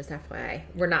 everyone, just FYI.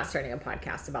 We're not starting a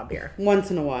podcast about beer. Once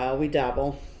in a while, we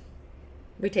dabble.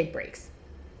 We take breaks.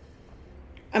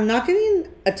 I'm not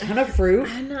getting a ton of fruit.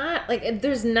 I'm not, like,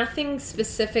 there's nothing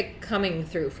specific coming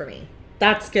through for me.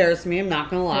 That scares me. I'm not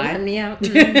going to lie. Yeah.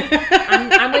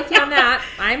 I'm with you on that.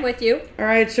 I'm with you. All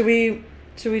right. Should we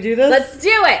do this? Let's do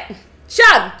it.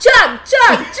 Chug, chug,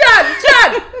 chug, chug,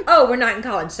 chug. Oh, we're not in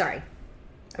college. Sorry.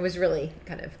 I was really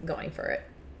kind of going for it.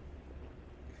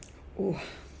 Ooh.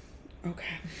 Okay.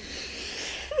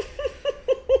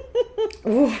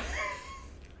 Ooh.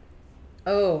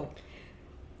 Oh.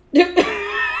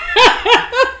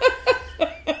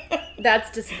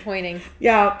 That's disappointing.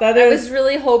 Yeah, that I is. was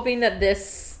really hoping that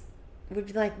this would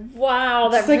be like, wow,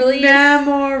 that like really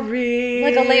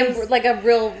memories. is like a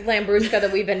real Lambrusco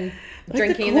that we've been like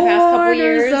drinking in the past couple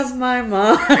years. Of my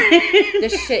mind.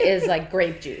 This shit is like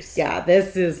grape juice. Yeah,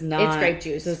 this is not. It's grape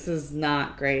juice. This is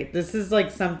not great. This is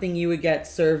like something you would get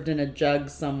served in a jug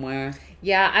somewhere.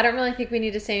 Yeah, I don't really think we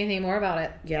need to say anything more about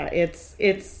it. Yeah, it's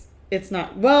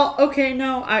not. Well, okay,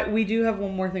 no, we do have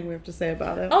one more thing we have to say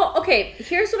about it. Oh, okay.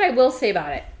 Here's what I will say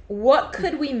about it. What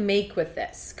could we make with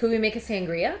this? Could we make a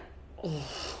sangria? Oh,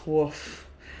 woof.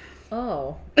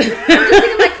 Oh. I'm just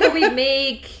thinking, like, could we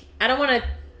make... I don't want to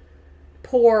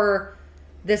pour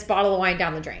this bottle of wine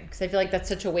down the drain because I feel like that's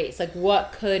such a waste. Like,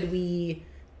 what could we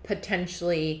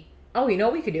potentially... Oh, you know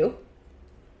what we could do?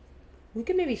 We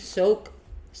could maybe soak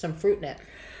some fruit in it.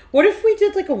 What if we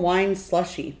did like a wine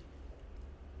slushy?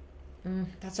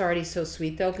 That's already so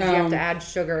sweet, though, because you have to add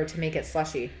sugar to make it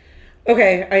slushy.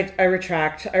 Okay, I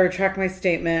retract. I retract my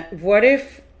statement. What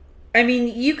if... I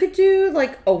mean, you could do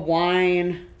like a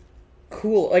wine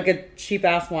like a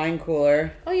cheap-ass wine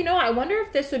cooler. Oh, you know, I wonder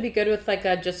if this would be good with like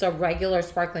just a regular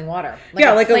sparkling water.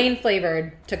 Yeah, like plain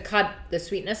flavored to cut the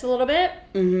sweetness a little bit.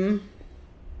 Mm-hmm.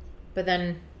 But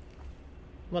then,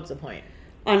 what's the point?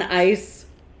 On ice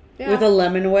Yeah. with a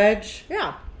lemon wedge.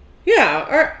 Yeah. Yeah,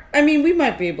 or I mean, we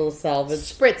might be able to salvage.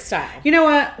 Spritz style. You know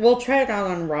what? We'll try it out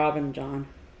on Rob and John.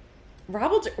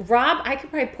 Rob, I could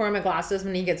probably pour him my glasses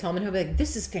when he gets home and he'll be like,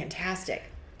 this is fantastic.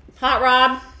 Hot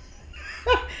Rob.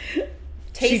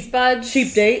 Taste buds.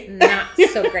 Cheap date. Not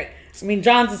so great. I mean,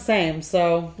 John's the same,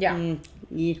 so... Yeah.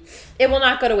 Yeah. It will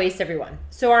not go to waste, everyone.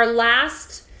 So our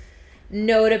last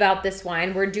note about this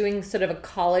wine, we're doing sort of a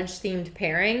college-themed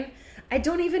pairing. I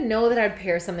don't even know that I'd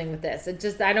pair something with this.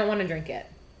 I don't want to drink it.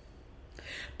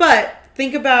 But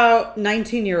think about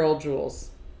 19-year-old Jules.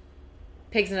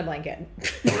 Pigs in a blanket.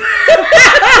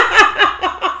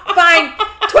 Fine.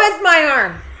 Twist my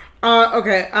arm.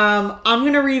 Okay. I'm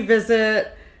going to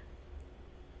revisit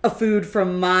a food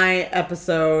from my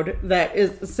episode that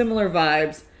is similar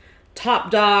vibes.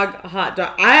 Top dog, hot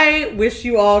dog. I wish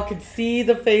you all could see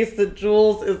the face that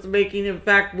Jules is making. In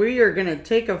fact, we are going to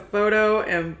take a photo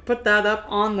and put that up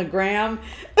on the gram.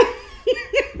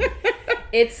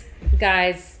 It's,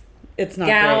 guys, it's not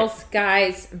gals, great.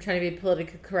 guys, I'm trying to be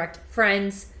politically correct,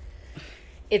 friends,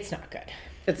 it's not good.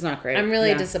 It's not great. I'm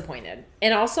really disappointed.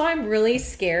 And also, I'm really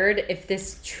scared if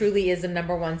this truly is the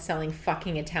number one selling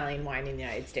fucking Italian wine in the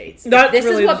United States. If this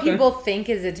is what people think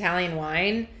is Italian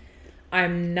wine,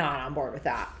 I'm not on board with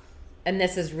that. And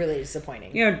this is really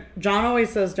disappointing. You know, John always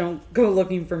says don't go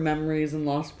looking for memories in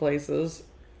lost places.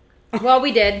 Well,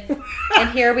 we did.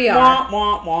 And here we are. Wah,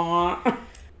 wah, wah.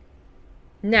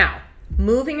 Now,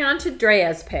 moving on to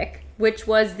Drea's pick, which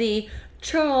was the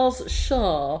Charles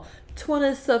Shaw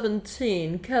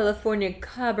 2017 California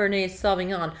Cabernet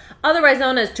Sauvignon, otherwise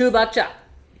known as 2 Buck Chuck.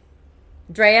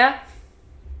 Drea,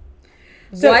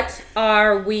 what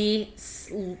are we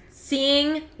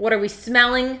seeing? What are we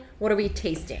smelling? What are we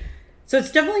tasting? So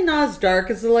it's definitely not as dark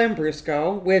as the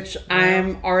Lambrusco, which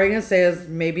I'm already going to say is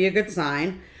maybe a good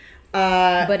sign.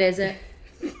 But is it?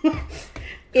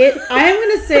 I am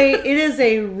going to say it is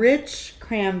a rich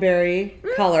cranberry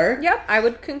color. Yep, I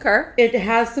would concur. It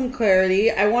has some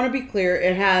clarity. I want to be clear.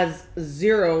 It has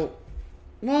zero,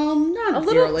 well, not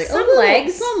zero legs. Some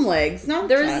legs. Some legs. Not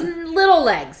There's 10. little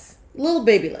legs. Little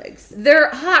baby legs. They're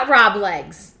hot Rob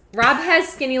legs. Rob has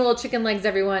skinny little chicken legs,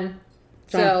 everyone.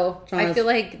 John I feel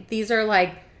like these are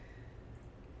like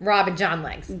Rob and John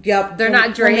legs. Yep. They're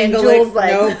not Dre and Jules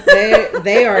legs. Nope,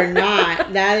 they are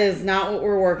not. That is not what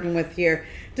we're working with here.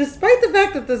 Despite the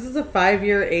fact that this is a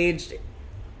 5-year aged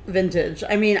vintage.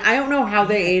 I mean, I don't know how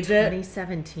they age it.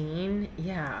 2017?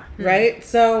 Yeah. Right?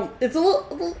 So, it's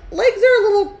legs are a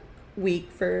little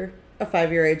weak for a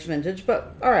 5-year aged vintage,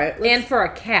 but all right. And for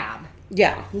a cab.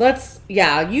 Yeah,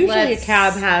 usually a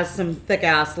cab has some thick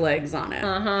ass legs on it.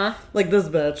 Uh-huh. Like this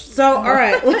bitch. So, all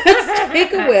right, let's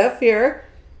take a whiff here.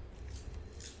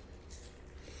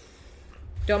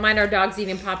 Don't mind our dogs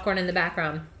eating popcorn in the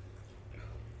background.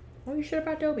 Oh, you should have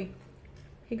brought Dobie.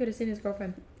 He could have seen his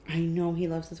girlfriend. I know he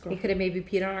loves his He girlfriend. could have maybe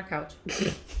peed on our couch.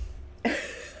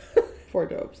 4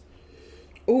 dopes.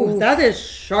 Ooh, that is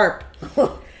sharp.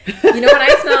 You know what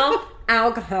I smell?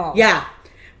 Alcohol. Yeah.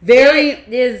 Very.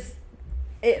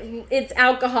 It's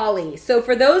alcohol-y. So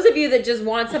for those of you that just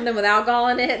want something with alcohol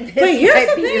in it, But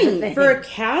here's the thing. For a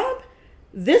cab,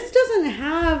 this doesn't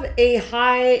have a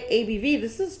high ABV.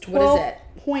 This is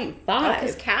 12.5.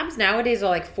 Because cabs nowadays are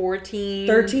like 14.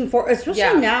 13, 14.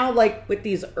 Especially now, like with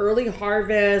these early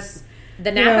harvests.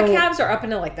 The Napa cabs are up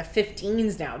into like the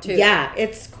 15s now, too. Yeah,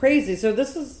 it's crazy. So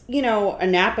this is, a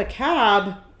Napa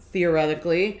cab,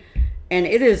 theoretically. And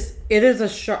it is a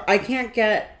sharp... I can't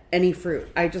get any fruit.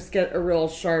 I just get a real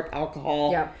sharp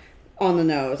alcohol on the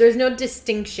nose. There's no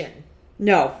distinction.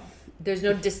 No. There's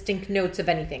no distinct notes of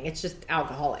anything. It's just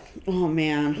alcoholic. Oh,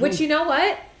 man. Which, you know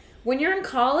what? When you're in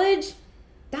college,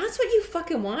 that's what you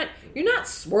fucking want. You're not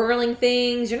swirling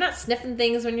things. You're not sniffing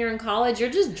things when you're in college. You're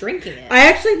just drinking it. I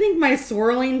actually think my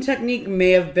swirling technique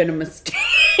may have been a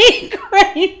mistake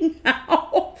right now.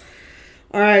 All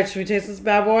right, should we taste this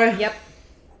bad boy? Yep.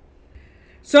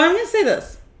 So I'm going to say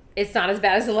this. It's not as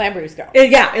bad as the Lambrusco.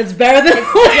 Yeah, it's better than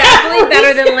It's definitely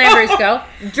better than Lambrusco.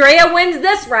 Drea wins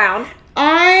this round.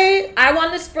 I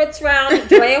won the spritz round.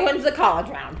 Drea wins the college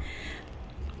round.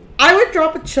 I would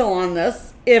drop a chill on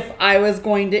this if I was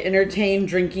going to entertain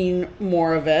drinking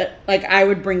more of it. Like, I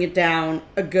would bring it down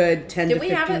a good 10 to 15. Did we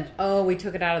have it? Oh, we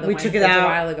took it out of the wine fridge a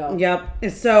while ago.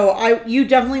 Yep. So, you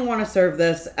definitely want to serve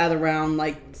this at around,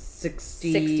 like,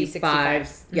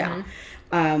 65. Yeah.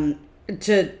 Mm-hmm.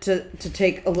 To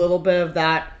take a little bit of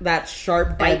that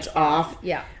sharp edge off.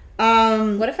 Yeah.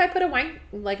 What if I put a wine,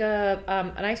 like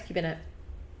an ice cube in it?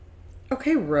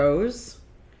 Okay, Rose.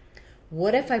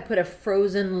 What if I put a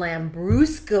frozen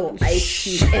Lambrusco ice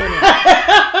cube in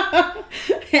it?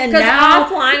 Because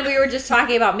offline we were just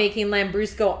talking about making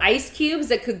Lambrusco ice cubes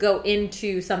that could go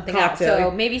into something else.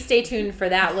 So maybe stay tuned for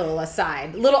that little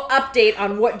aside. Little update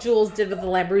on what Jules did with the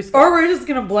Lambrusco. Or we're just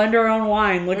going to blend our own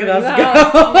wine. Look at us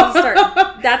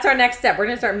go. That's our next step. We're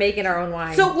going to start making our own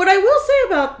wine. So what I will say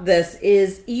about this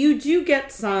is you do get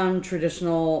some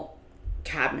traditional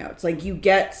cab notes. Like you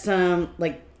get some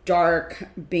like dark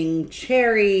Bing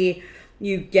cherry.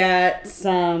 You get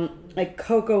some like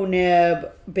cocoa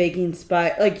nib, baking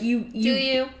spice. Like you do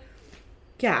you?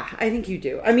 Yeah, I think you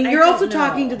do. I mean, you're also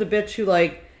talking to the bitch who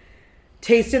like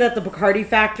tasted at the Bacardi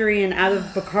factory, and out of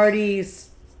Bacardi's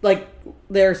like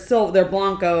their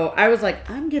Blanco, I was like,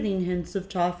 I'm getting hints of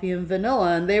toffee and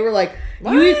vanilla, and they were like,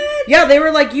 what? They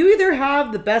were like, you either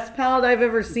have the best palate I've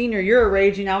ever seen, or you're a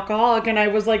raging alcoholic, and I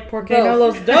was like, por qué no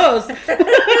los dos?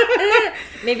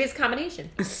 Maybe it's a combination.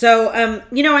 So, I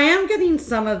am getting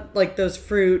some of like those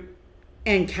fruit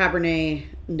and Cabernet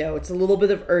notes, a little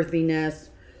bit of earthiness.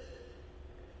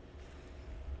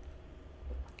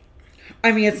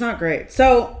 I mean, it's not great.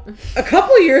 So, a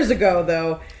couple of years ago,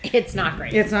 though... It's not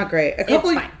great. It's not great. A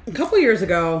couple of years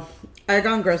ago, I had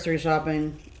gone grocery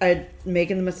shopping. I had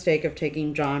making the mistake of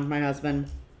taking John, my husband.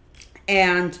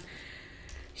 And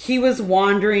he was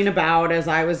wandering about as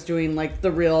I was doing, like,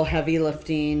 the real heavy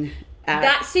lifting.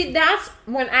 That's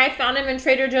when I found him in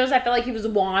Trader Joe's. I felt like he was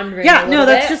wandering. Yeah, no,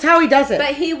 that's just how he does it.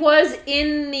 But he was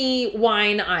in the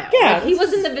wine aisle. Yeah, like, he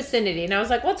was in the vicinity, and I was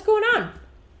like, "What's going on?"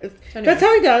 Anyway. That's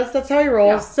how he does. That's how he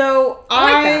rolls. Yeah. So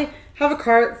I have a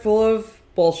cart full of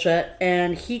bullshit,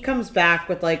 and he comes back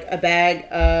with like a bag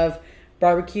of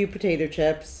barbecue potato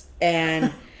chips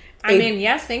and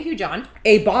yes, thank you, John.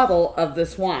 A bottle of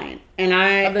this wine. And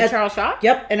of the Charles Shaw?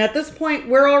 Yep. And at this point,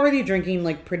 we're already drinking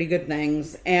like pretty good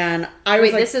things. And I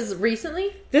was this is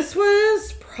recently? This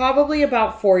was probably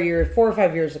about 4 or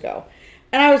 5 years ago.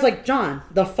 And I was like, John,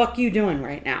 the fuck you doing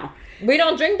right now? We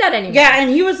don't drink that anymore. Yeah,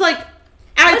 and he was like,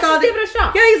 Let's just give it a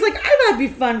shot. Yeah, he's like, I thought it'd be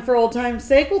fun for old time's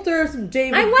sake. We'll throw some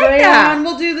David Gray on.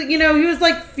 We'll do the, he was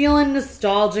like feeling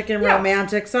nostalgic and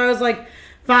romantic. So I was like,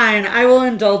 fine, I will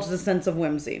indulge the sense of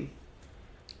whimsy.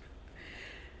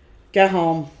 Get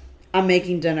home. I'm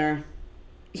making dinner.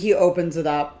 He opens it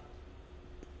up.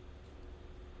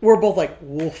 We're both like,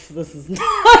 woof, this is not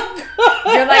good.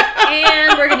 You're like,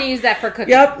 and we're going to use that for cooking.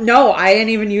 Yep. No, I didn't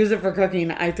even use it for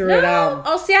cooking. I threw it out.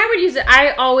 Oh, see, I would use it.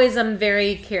 I always am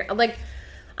very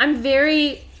I'm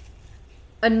very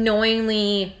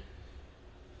annoyingly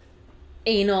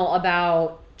anal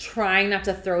about trying not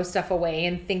to throw stuff away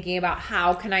and thinking about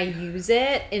how can I use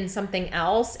it in something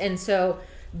else. And so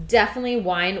definitely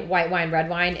white wine, red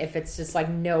wine, if it's just like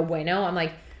no bueno, I'm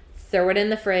like, throw it in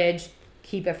the fridge,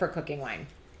 keep it for cooking wine.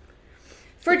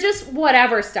 For just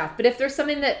whatever stuff. But if there's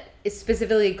something that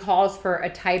specifically calls for a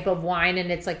type of wine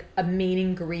and it's like a main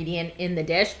ingredient in the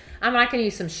dish, I'm not going to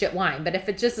use some shit wine. But if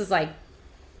it just is like,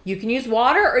 you can use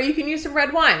water or you can use some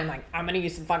red wine, I'm like, I'm going to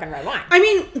use some fucking red wine. I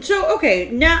mean, so,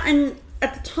 okay, now, and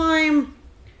at the time,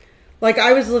 like,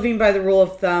 I was living by the rule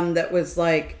of thumb that was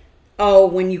like, oh,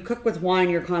 when you cook with wine,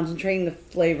 you're concentrating the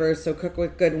flavors, so cook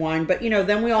with good wine. But,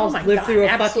 then we all lived through a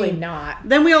absolutely fucking... not.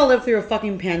 Then we all lived through a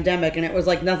fucking pandemic, and it was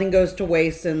like nothing goes to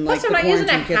waste in, like, Plus, I'm not using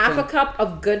a kitchen. half a cup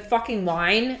of good fucking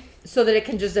wine so that it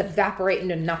can just evaporate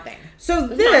into nothing. So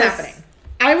It's not happening.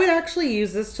 I would actually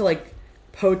use this to, like,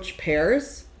 poach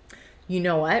pears. You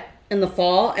know what? In the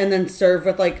fall, and then serve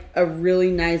with, like, a really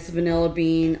nice vanilla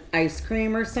bean ice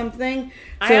cream or something.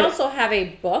 I also have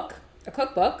a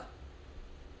cookbook,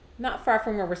 not far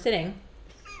from where we're sitting,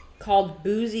 called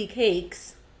Boozy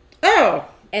Cakes. Oh,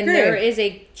 and great. there is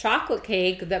a chocolate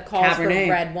cake that calls Cabernet.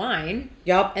 for red wine.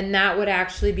 Yep. And that would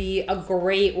actually be a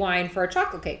great wine for a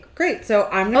chocolate cake. Great. So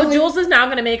I'm going to... Jules is now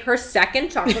going to make her second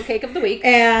chocolate cake of the week.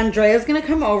 And Drea's going to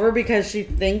come over because she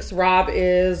thinks Rob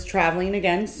is traveling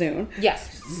again soon.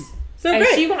 Yes. So and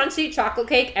great. she wants to eat chocolate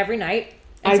cake every night.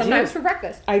 And I sometimes do. for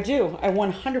breakfast. I do. I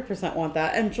 100% want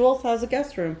that. And Jules has a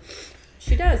guest room.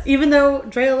 She does. Even though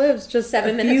Drea lives just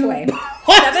 7 minutes away.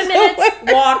 7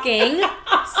 minutes walking.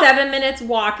 7 minutes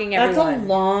walking, everyone. That's a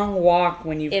long walk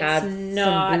when you've had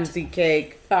some boozy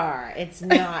cake. Far. It's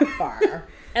not far.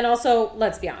 And also,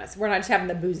 let's be honest, we're not just having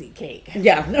the boozy cake.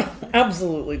 Yeah, no,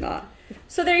 absolutely not.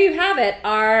 So there you have it.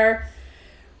 Our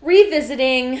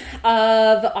revisiting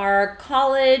of our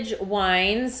college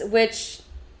wines, which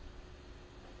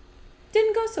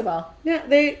didn't go so well. Yeah,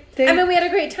 they I mean, we had a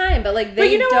great time, but like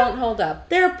they don't hold up.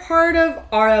 They're part of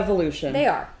our evolution. They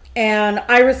are. And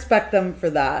I respect them for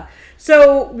that.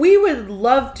 So we would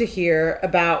love to hear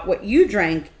about what you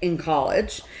drank in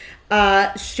college.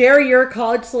 Share your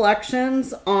college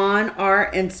selections on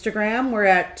our Instagram. We're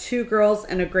at 2 Girls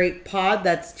and a Great Pod.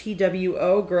 That's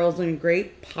TWO, Girls and a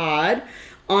Great Pod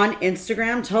on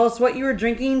Instagram. Tell us what you were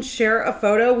drinking. Share a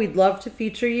photo. We'd love to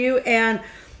feature you. And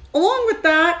along with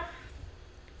that,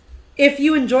 if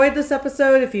you enjoyed this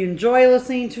episode, if you enjoy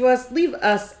listening to us, leave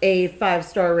us a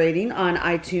 5-star rating on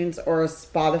iTunes or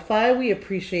Spotify. We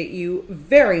appreciate you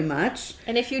very much.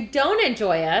 And if you don't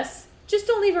enjoy us, just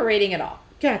don't leave a rating at all.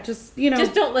 Yeah, just,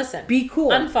 just don't listen. Be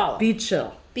cool. Unfollow. Be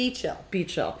chill. Be chill. Be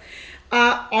chill.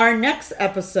 Our next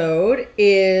episode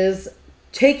is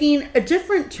taking a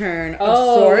different turn of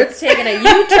sorts. It's taking a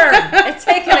U-turn. It's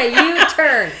taking a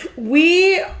U-turn.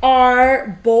 We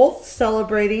are both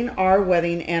celebrating our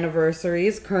wedding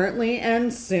anniversaries currently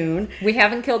and soon. We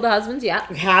haven't killed the husbands yet.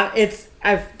 That's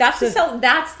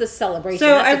the celebration. So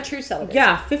that's a true celebration.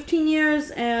 Yeah, 15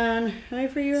 years and how many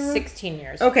for you? 16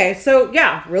 years. Okay, so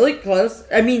yeah, really close.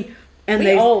 I mean, and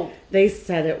they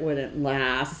said it wouldn't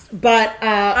last, but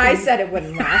I said it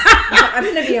wouldn't last. I'm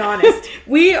going to be honest.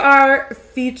 We are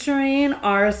featuring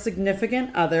our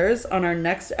significant others on our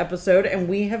next episode, and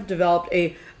we have developed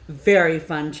a very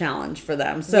fun challenge for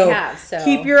them. So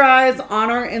keep your eyes on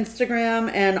our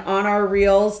Instagram and on our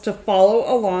reels to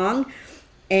follow along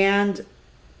and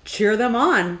cheer them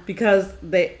on because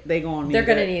they're going to need it. They're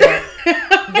going to need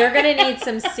it. They're going to need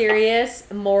some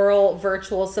serious moral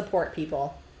virtual support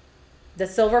people. The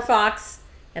Silver Fox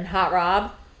and Hot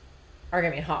Rob are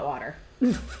going to be in hot water.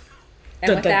 And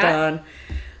with that,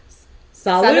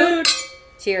 Salud.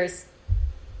 Cheers.